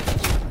at?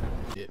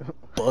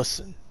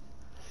 Bussin'.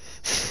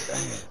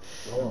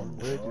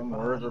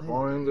 Where's the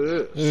find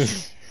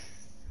this?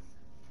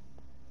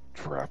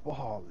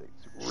 Trapaholics.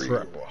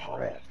 Real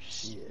trap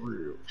shit.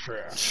 Real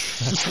trap.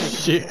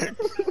 Shit.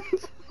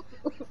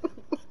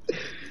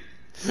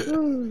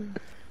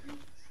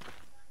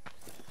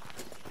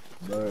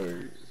 No.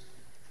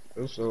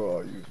 That's all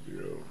I used to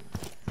do.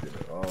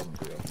 All them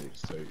damn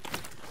mixtape.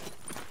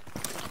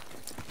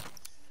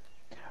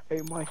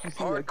 Hey Mike, you see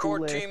that Hardcore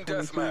cool team ass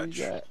 22 deathmatch.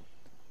 you got?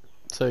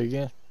 Say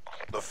again.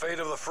 The fate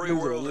of the free There's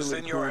a world is really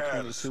in your cool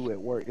hands. 22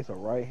 at work. It's a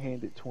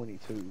right-handed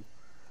 22.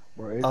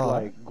 Bro, it's Oh.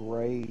 like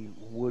gray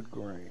wood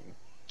grain.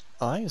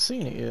 I ain't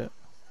seen it yet.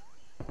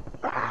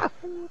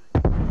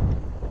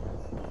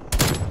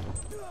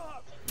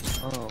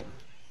 Oh.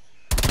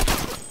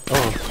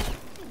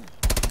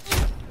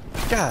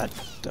 God,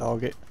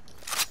 dog it.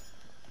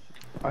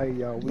 Hey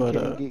y'all, we But,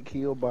 can't get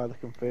killed by the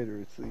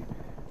Confederacy.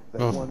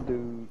 That Oh. one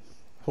dude.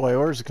 Wait,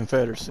 where's the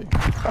Confederacy?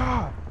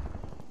 Ah!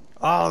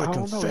 Oh, the I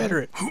don't know.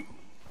 Confederate.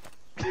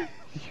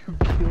 You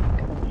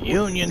killed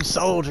Union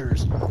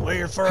soldiers.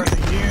 We're for the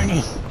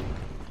Union.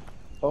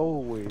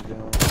 way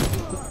down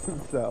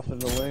south in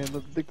the land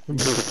of Dixie.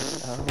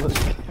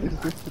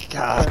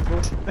 God.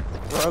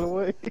 Right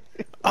away.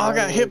 Oh, I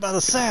got hit by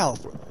the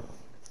South.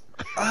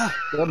 That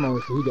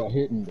motherfucker got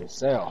hit in the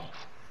south.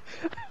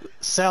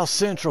 South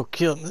Central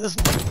killed me. This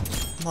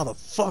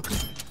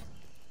motherfucker.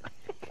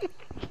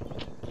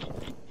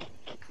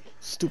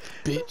 Stupid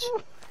bitch.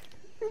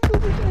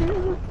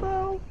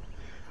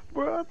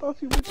 Bro, I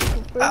thought you were the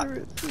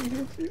Confederacy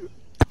hit you.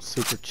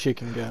 Super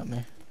chicken got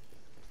me.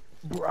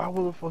 Bro, I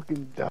would have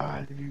fucking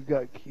died if you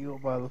got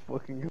killed by the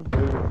fucking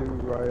Confederate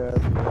dude right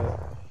after that.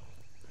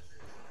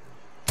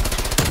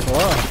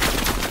 Wow.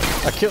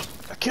 I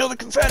killed the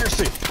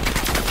Confederacy.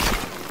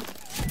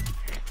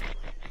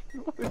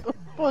 What the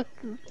fuck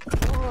is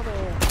going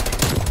on?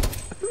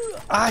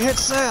 I hit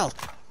South.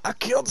 I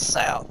killed the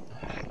South.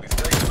 We've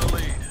taken the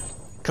lead.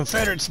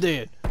 Confederates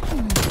dead.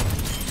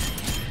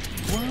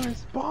 Where is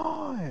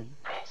Spawn?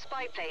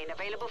 spy plane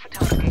available for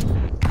tasking.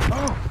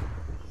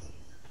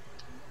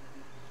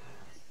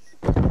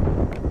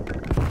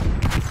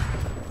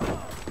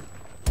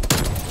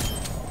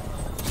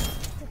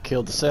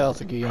 Killed the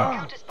South again.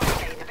 Counter spy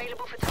plane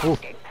available for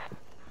tasking.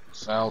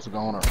 Sal's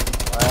goner.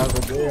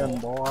 Sal's again,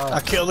 boy. I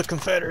killed the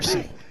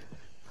Confederacy.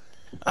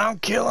 I'm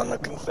killing the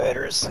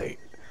Confederacy.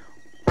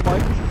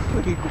 Mike is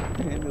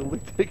single-handedly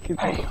taking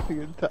out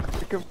the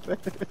entire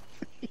Confederacy.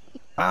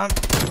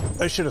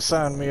 They should have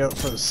signed me up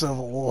for the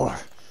Civil War.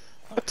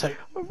 I'll take.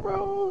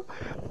 Bro,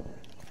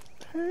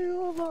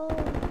 hell no.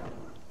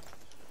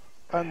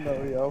 I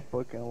know y'all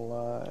fucking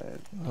lied.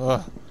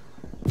 All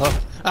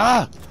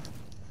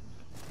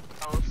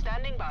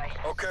standing by.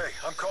 Okay,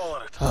 I'm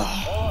calling it.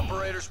 All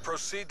operators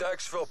proceed to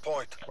exfil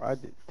point. I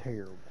did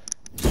terrible.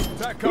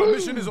 TACCOM,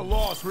 mission is a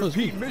loss.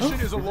 Repeat, mission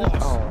is a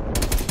loss.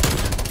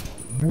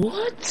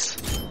 What?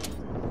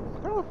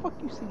 How the fuck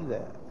you see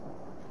that?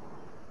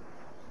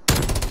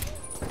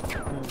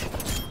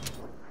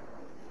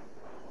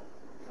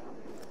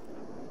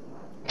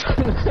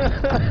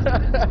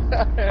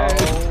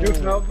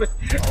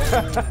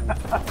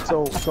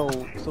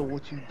 So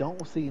what you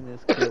don't see in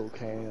this kill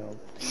cam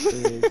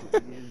is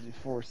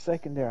for a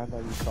second there I know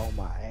you saw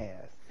my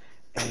ass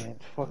and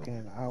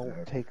fucking I'll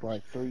take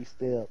like 3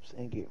 steps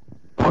and get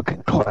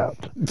fucking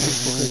clapped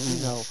because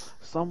you know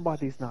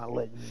somebody's not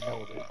letting you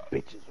know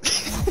there's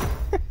bitches around.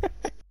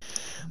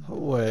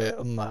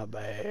 Well, my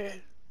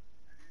bad.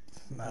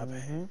 My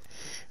bad.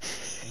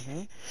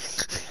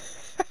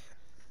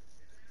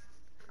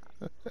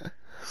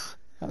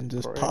 I'm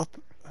just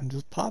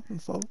popping,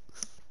 folks.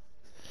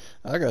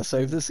 I gotta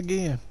save this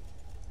again.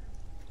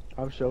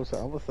 I'm sure so.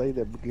 I'm gonna say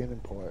that beginning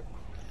part.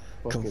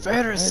 Fucking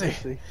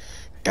Confederacy.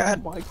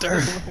 God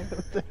damn.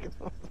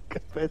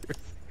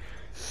 Confederacy.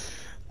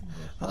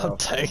 I'm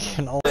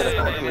taking on. I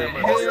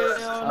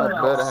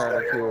better have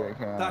a kill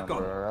cam,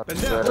 bro. The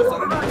Devils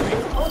are in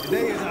retreat.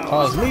 Today is our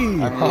Oh, it's me. I mean,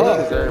 you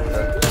deserve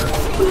that.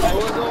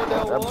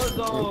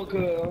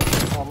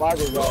 Oh,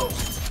 Michael's on.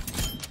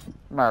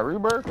 My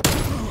rebirth?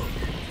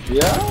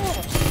 Yeah.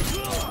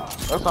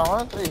 That's all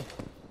I see.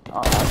 I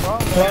saw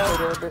him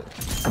that bit.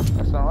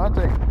 That's all I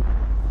think.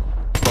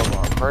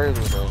 Fucking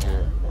crazy though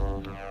here.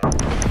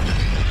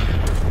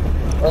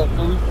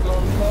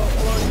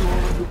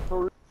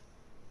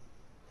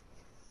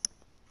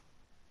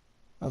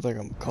 I think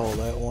I'm gonna call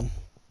that one.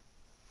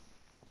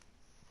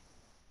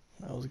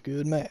 That was a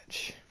good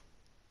match.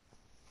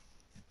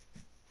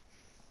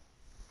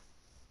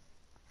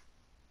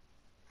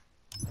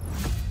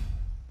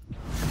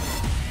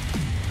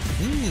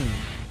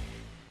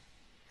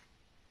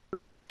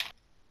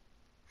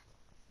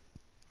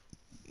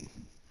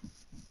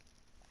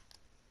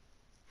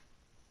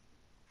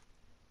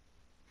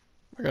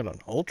 I got an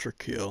ultra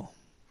kill.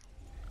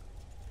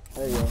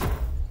 Hey,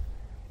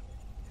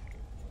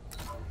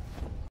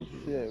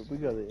 shit, we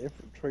gotta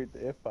infiltrate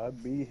the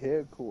FIB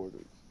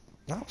headquarters.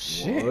 Oh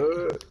shit!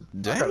 What?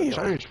 Damn. I gotta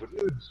change for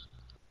this.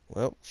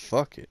 Well,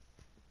 fuck it.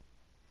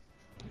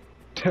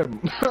 Damn.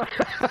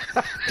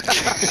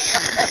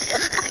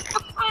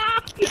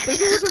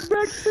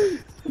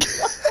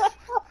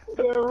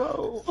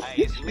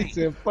 Hey, it's me. He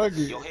said, fuck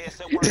it. Your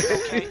headset working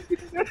okay?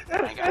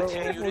 I ain't gotta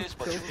tell you this,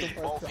 but you need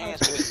both hands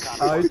for this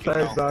kind of I work,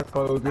 changed that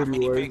code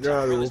anyway.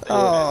 Got it.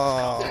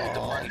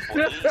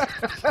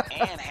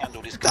 and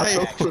handle this kind of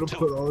I action could have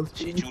put too. on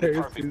Shit, you the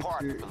perfect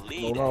partner for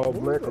leading. on all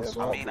black or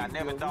I mean, I something.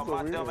 never thought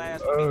my dumb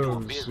ass would be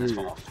doing business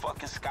for a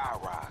fucking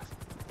skyrise.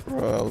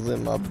 Bro, I was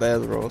in my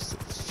bathroom. I said,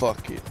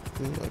 fuck it.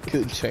 I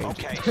couldn't change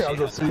Okay, it. I was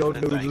gonna see your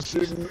dude just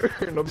sitting there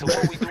in the so back.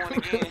 what we doing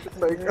again?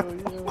 Like,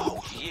 Oh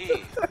yeah.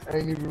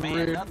 ain't even Man,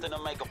 ready. nothing to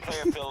make a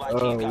player feel like he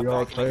Oh, got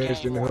y'all back in the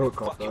changed in game the or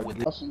helicopter. fucking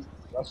with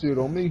I see it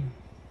on me.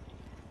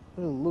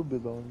 There's a little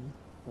bit on you.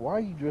 Why are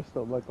you dressed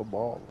up like a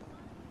baller?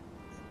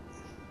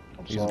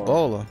 I'm He's sorry. a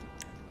baller.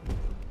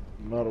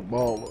 I'm not a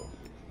baller.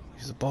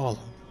 He's a baller.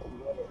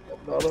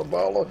 I'm not a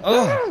baller.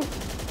 Oh!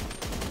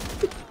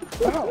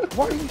 Ow,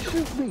 why you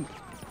shoot me?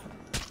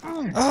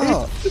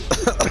 Oh!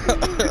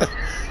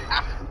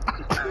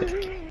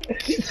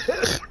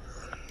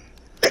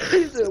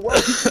 He said, why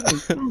you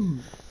shoot me?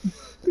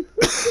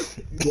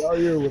 He's out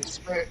here with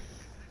smack.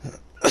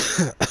 I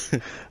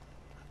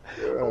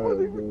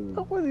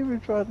wasn't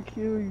even trying to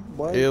kill you,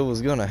 Mike. It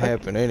was gonna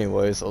happen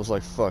anyway, so I was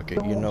like, fuck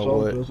it, you know So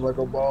what? just like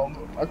a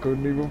baller. I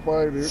couldn't even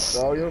fight it.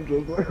 I am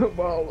just like a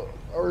baller.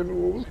 I already knew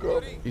what was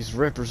coming. He's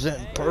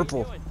representing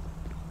purple.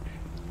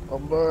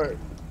 I'm not.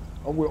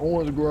 I'm with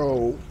Orange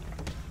Grove.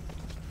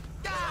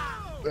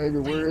 Baby,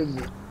 where is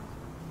it?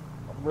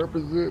 I'm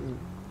representing.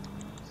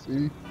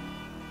 See?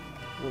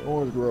 With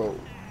Orange Grove.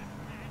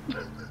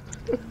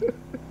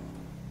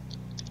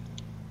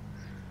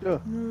 Yeah.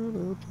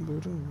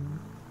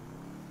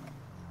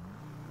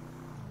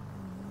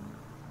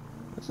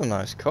 That's a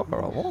nice car.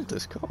 I want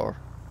this car.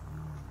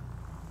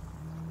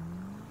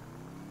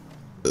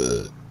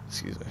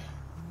 Excuse me.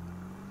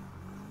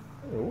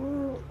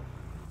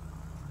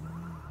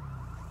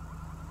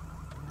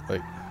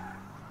 Wait.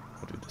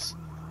 I'll do this.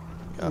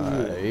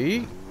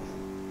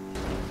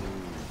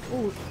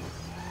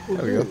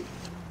 There we go.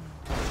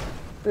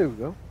 There we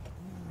go.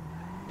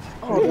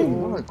 Oh, that's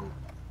Michael.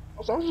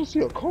 I just see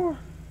a car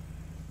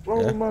fly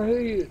over my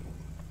head.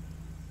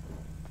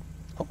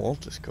 I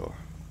want this car.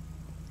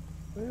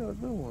 What y'all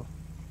doing?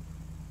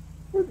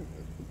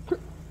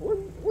 Where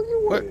you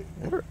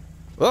Where?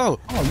 Oh!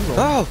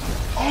 Oh,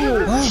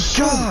 Oh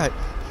God!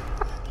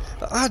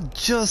 I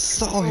just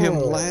saw him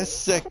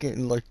last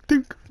second, like,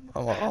 dook.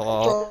 I'm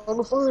trying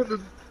to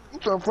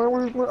find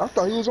where he went. I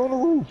thought he was on the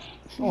roof.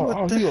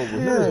 What the he over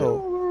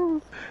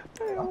hell?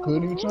 here. I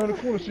couldn't even turn the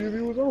corner to see if he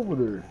was over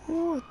there.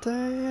 What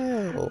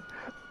the hell?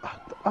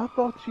 I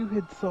thought you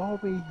had saw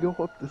me go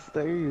up the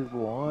stairs,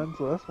 Juan,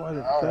 so that's why I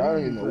didn't say I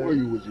didn't know where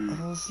you was at.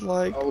 I was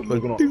like, I was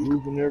looking on the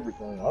roof and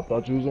everything. I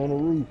thought you was on the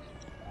roof.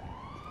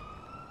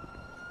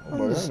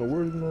 I'm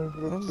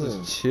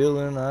just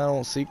chilling. I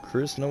don't see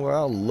Chris nowhere.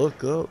 I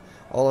look up.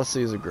 All I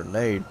see is a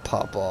grenade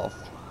pop off.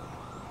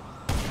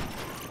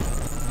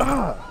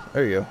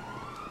 There you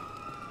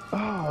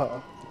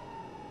go.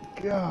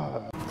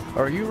 God.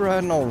 Are you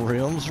riding on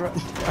rims right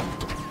now?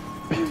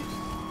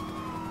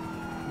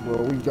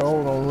 Bro, we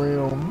going on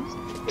rims.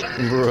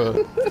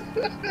 Bruh.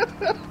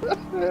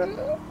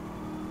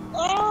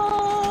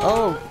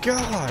 Oh,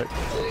 God.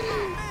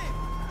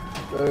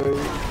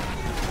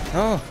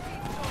 Oh.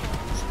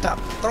 Stop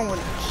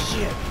throwing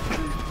shit.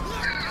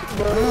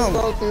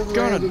 Oh,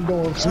 gonna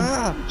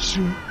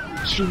shoot.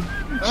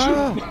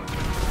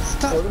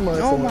 Stop.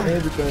 Oh my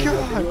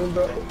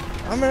God.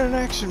 I'm in an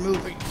action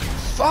movie.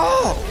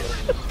 Oh!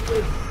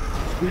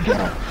 We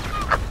got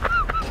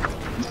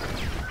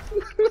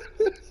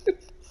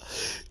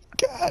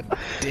God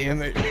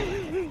damn it.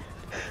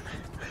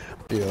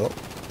 Yep.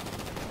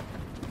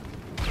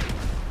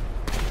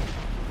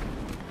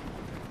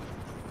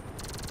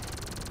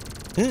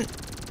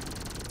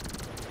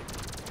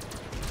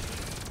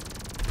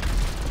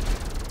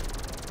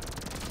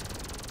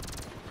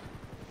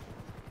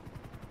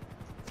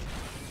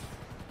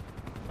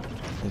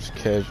 Just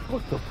casual.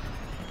 What the?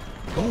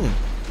 Boom.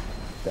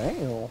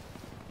 Damn.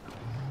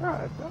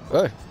 God,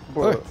 Hey.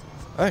 bro.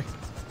 Hey.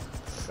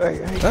 Hey,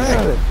 Hey.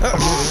 got it.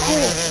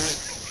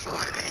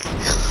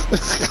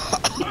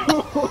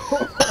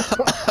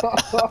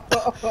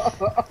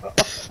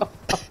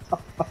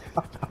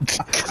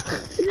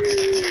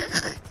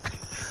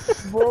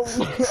 Bro, I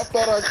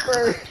thought I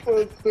crashed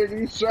for a second.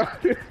 You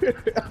shot it.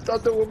 I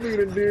thought that was me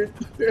that did.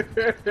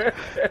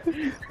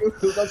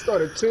 Because I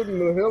started tilting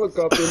the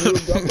helicopter. And I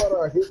thought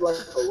I hit like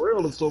a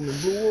rail or something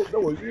and blew up.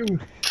 That was you.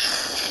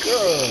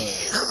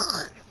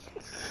 God.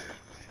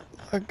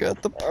 I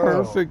got the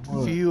perfect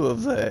view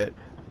of that.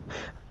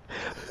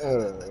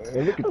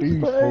 And look at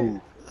these fools.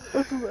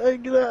 Hey,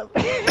 get out.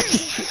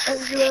 Hey,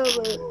 get out of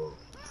there.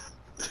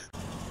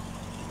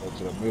 Go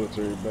to the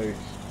military base.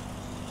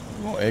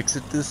 I'm gonna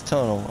exit this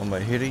tunnel. I'm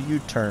gonna hit a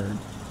U-turn.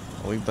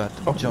 We about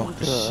to jump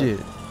the shit.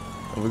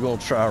 And we're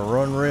gonna try to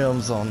run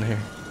rims on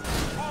there.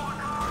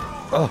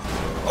 Oh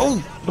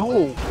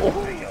no!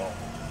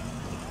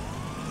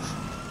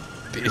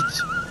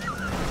 Bitch!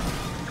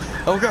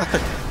 Oh God!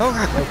 Oh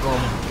God!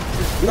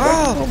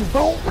 Oh!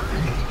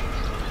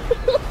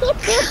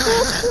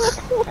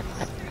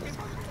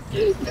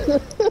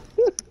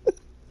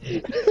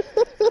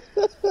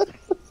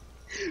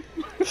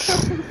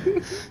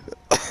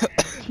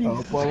 I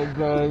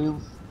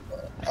apologize.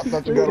 I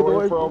thought you got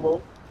away from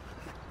him.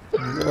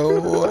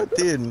 No, I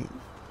didn't.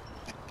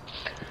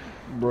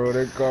 Bro,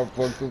 that car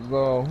fucked us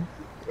off.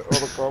 The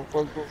other car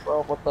fucked us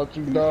off. I thought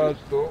you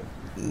dodged though.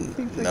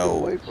 No.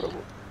 Away from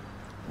him.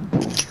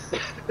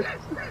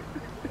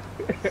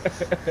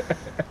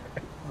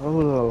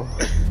 Oh no.